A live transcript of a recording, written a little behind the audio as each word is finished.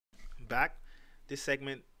back. This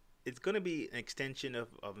segment it's gonna be an extension of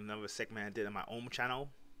another segment I did on my own channel,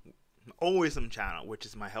 Aohism channel, which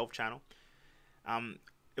is my health channel. Um,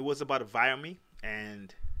 it was about Virome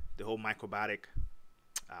and the whole microbiotic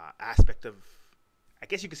aspect of, I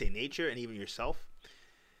guess you could say, nature and even yourself.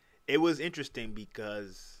 It was interesting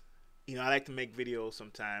because, I like to make videos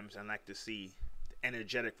sometimes. I like to see the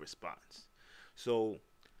energetic response. So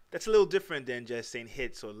that's a little different than just saying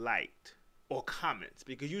hits or liked or comments,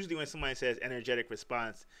 because usually when somebody says energetic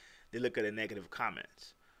response, they look at the negative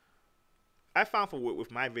comments. I found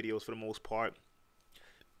with my videos, for the most part,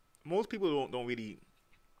 most people don't really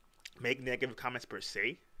make negative comments per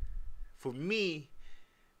se. For me,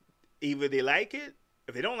 either they like it,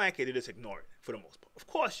 if they don't like it, they just ignore it for the most part. Of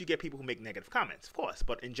course, you get people who make negative comments, of course,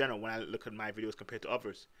 but in general, when I look at my videos compared to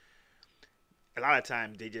others, a lot of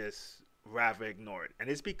times they just rather ignore it. And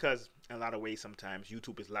it's because, in a lot of ways, sometimes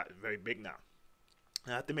YouTube is very big now.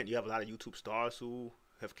 And I have to admit, you have a lot of YouTube stars who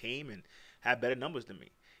have came and have better numbers than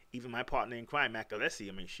me. Even my partner in crime,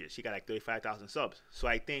 Makalesi, she got like 35,000 subs. So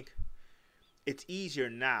I think it's easier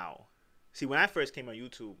now. See, when I first came on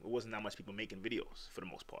YouTube, it wasn't that much people making videos for the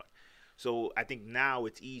most part. So I think now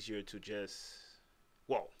it's easier to just,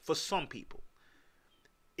 well, for some people,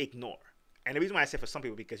 ignore. And the reason why I say for some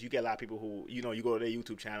people, because you get a lot of people who, you go to their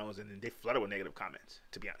YouTube channels and they flood with negative comments,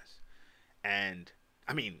 to be honest. And,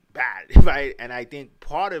 bad, right? And I think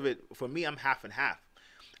part of it, for me, I'm half and half.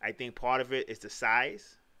 I think part of it is the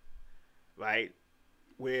size, right?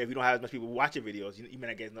 Where if you don't have as much people watching videos, you may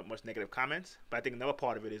not get not much negative comments. But I think another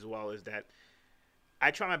part of it as well is that I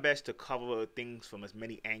try my best to cover things from as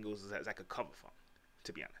many angles as I could cover from,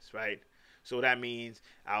 to be honest, right? So that means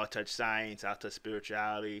I'll touch science, I'll touch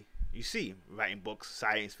spirituality. You see, writing books,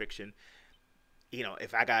 science fiction.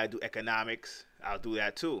 If I gotta do economics, I'll do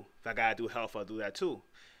that too. If I gotta do health, I'll do that too.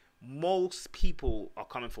 Most people are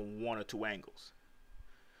coming from one or two angles.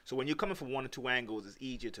 So when you're coming from one or two angles, it's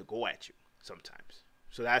easier to go at you sometimes.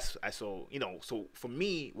 So so for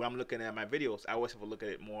me, when I'm looking at my videos, I always have to look at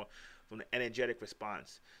it more from the energetic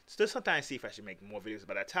response. Still sometimes see if I should make more videos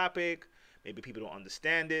about that topic. Maybe people don't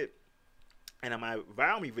understand it. And on my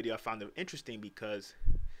Virome video, I found it interesting because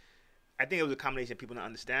I think it was a combination of people not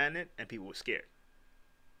understanding it and people were scared.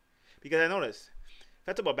 Because I noticed, if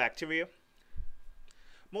I talk about bacteria,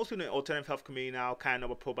 most people in the alternative health community now kind of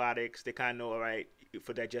know about probiotics. They kind of know, all right,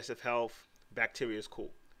 for digestive health, bacteria is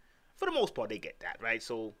cool. For the most part, they get that, right?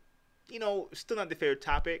 So, still not the favorite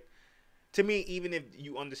topic. To me, even if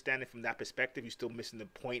you understand it from that perspective, you're still missing the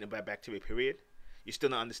point about bacteria, period. You still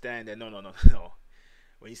not understand that, no.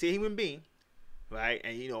 When you say human being, right,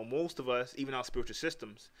 and, most of us, even our spiritual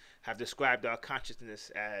systems, have described our consciousness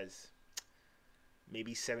as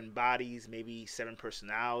maybe 7 bodies, maybe 7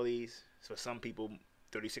 personalities. So for some people,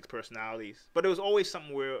 36 personalities. But there was always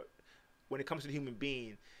something where, when it comes to the human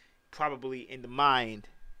being, probably in the mind,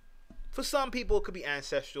 for some people it could be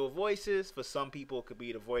ancestral voices. For some people it could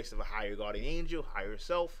be the voice of a higher guardian angel, higher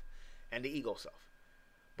self, and the ego self.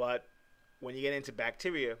 But when you get into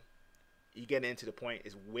bacteria, you get into the point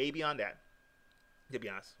is way beyond that. To be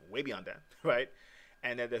honest, way beyond that, right?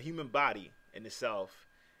 And that the human body in itself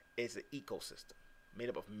is an ecosystem made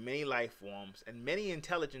up of many life forms and many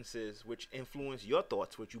intelligences which influence your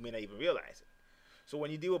thoughts, which you may not even realize it. So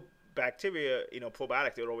when you deal with bacteria,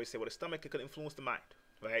 probiotics, they would always say, well, the stomach could influence the mind,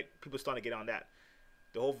 right? People are starting to get on that.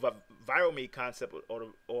 The whole Virome concept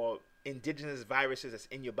or indigenous viruses that's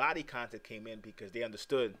in your body concept came in because they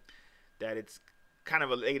understood that it's kind of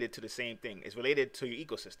related to the same thing. It's related to your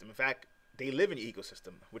ecosystem. In fact, they live in your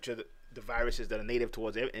ecosystem, which are the viruses that are native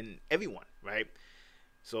towards everyone, right?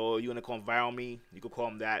 So you want to call them Virome, you could call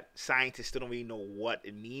them that. Scientists still don't really know what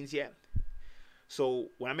it means yet. So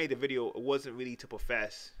when I made the video, it wasn't really to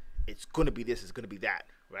profess it's going to be this, it's going to be that,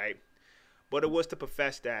 right? But it was to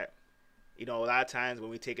profess that, a lot of times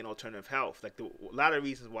when we take an alternative health, like a lot of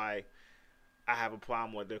reasons why I have a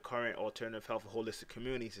problem with the current alternative health holistic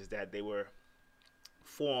communities is that they were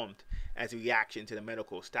formed as a reaction to the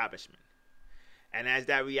medical establishment. And as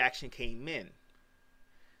that reaction came in,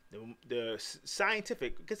 the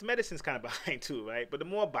scientific, because medicine's kind of behind too, right? But the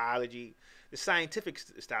more biology, the scientific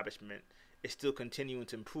establishment is still continuing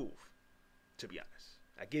to improve, to be honest.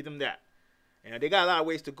 I give them that. They got a lot of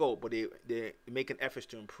ways to go, but they're making efforts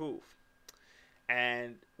to improve.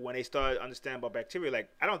 And when they start understanding about bacteria, like,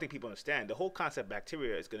 I don't think people understand, the whole concept of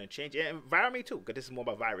bacteria is going to change. And Virome too, because this is more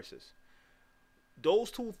about viruses.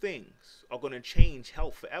 Those two things are going to change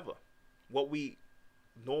health forever. What we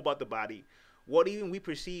know about the body, what even we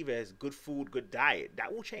perceive as good food, good diet,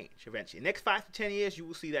 that will change eventually. Next 5 to 10 years, you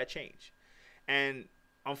will see that change. And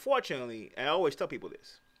unfortunately, and I always tell people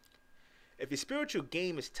this, if your spiritual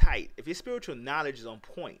game is tight, if your spiritual knowledge is on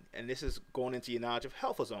point, and this is going into your knowledge of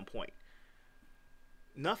health is on point,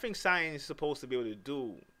 nothing science is supposed to be able to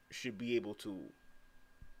do should be able to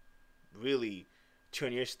really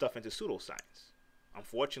turn your stuff into pseudoscience.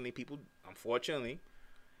 Unfortunately,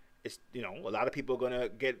 it's, you know, a lot of people are gonna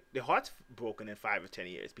get their hearts broken in 5 or 10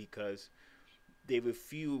 years because they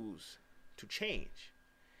refuse to change.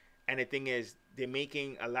 And the thing is, they're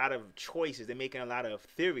making a lot of choices. They're making a lot of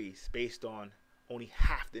theories based on only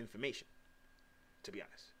half the information, to be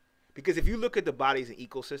honest. Because if you look at the body's an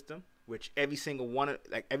ecosystem, which every single one,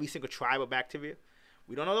 like every single tribe of bacteria,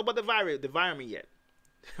 we don't know about the Virome yet,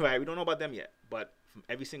 right? We don't know about them yet. But from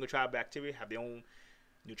every single tribe of bacteria have their own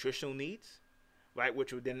nutritional needs, right?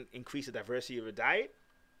 Which would then increase the diversity of a diet.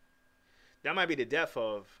 That might be the death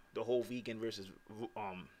of the whole vegan versus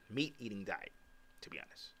meat eating diet, to be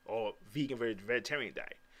honest, or vegan versus vegetarian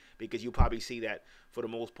diet, because you probably see that for the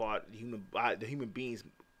most part, the human beings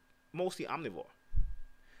mostly omnivore.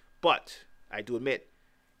 But I do admit,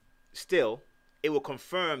 still, it will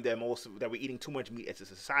confirm that that we're eating too much meat as a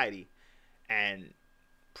society, and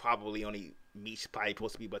probably only meat's probably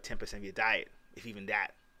supposed to be about 10% of your diet, if even that,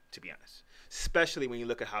 to be honest. Especially when you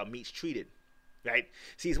look at how meat's treated, right?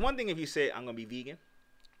 See, it's one thing if you say, I'm going to be vegan,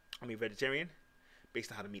 I'm going to be vegetarian,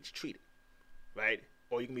 based on how the meat's treated, right?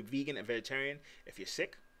 Or you can be vegan and vegetarian if you're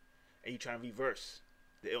sick, and you're trying to reverse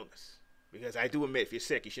the illness. Because I do admit, if you're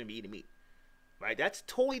sick, you shouldn't be eating meat, right? That's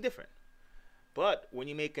totally different. But when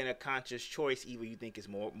you're making a conscious choice, either you think it's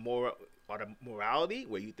more or the morality,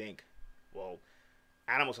 where you think, well,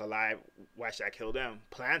 animals are alive, why should I kill them?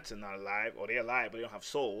 Plants are not alive, or they're alive, but they don't have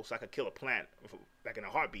souls, so I could kill a plant, like in a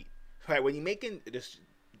heartbeat. Right? When you're making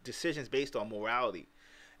decisions based on morality,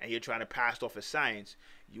 and you're trying to pass it off as science,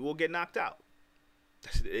 you will get knocked out.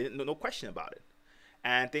 No question about it.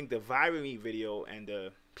 And I think the Virome video and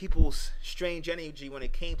the people's strange energy when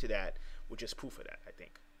it came to that was just proof of that, I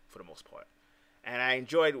think, for the most part. And I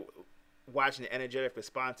enjoyed watching the energetic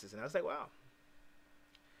responses, and I was like, wow.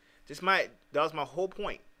 That was my whole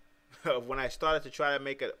point of when I started to try to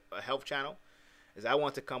make a health channel, is I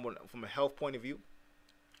want to come from a health point of view,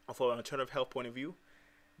 or from an alternative health point of view,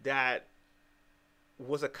 that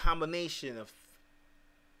was a combination of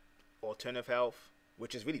alternative health,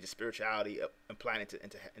 which is really the spirituality applying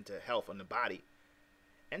into health on the body,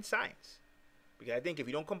 and science. Because I think if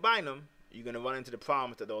you don't combine them, you're going to run into the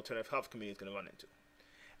problems that the alternative health community is going to run into.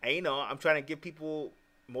 And, you know, I'm trying to give people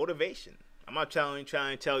motivation. I'm not trying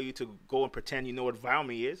to tell you to go and pretend you know what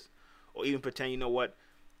Virome is, or even pretend you know what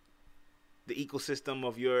the ecosystem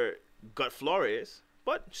of your gut flora is,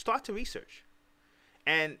 but start to research.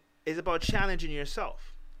 And it's about challenging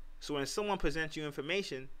yourself. So when someone presents you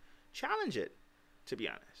information, challenge it, to be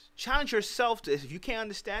honest. Challenge yourself to, if you can't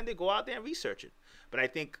understand it, go out there and research it. But I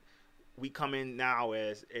think we come in now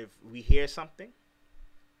as if we hear something,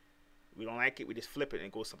 we don't like it, we just flip it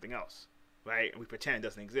and go something else, right? And we pretend it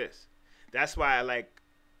doesn't exist. That's why I like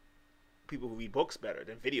people who read books better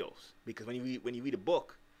than videos, because when you read a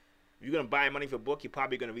book, if you're gonna buy money for a book, you're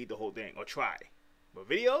probably gonna read the whole thing or try. But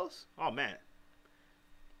videos, oh man,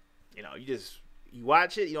 you know, you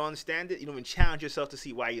watch it, you don't understand it, you don't even challenge yourself to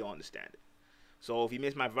see why you don't understand it. So if you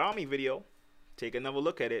missed my Virome video, take another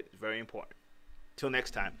look at it. It's very important. Till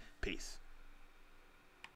next time, peace.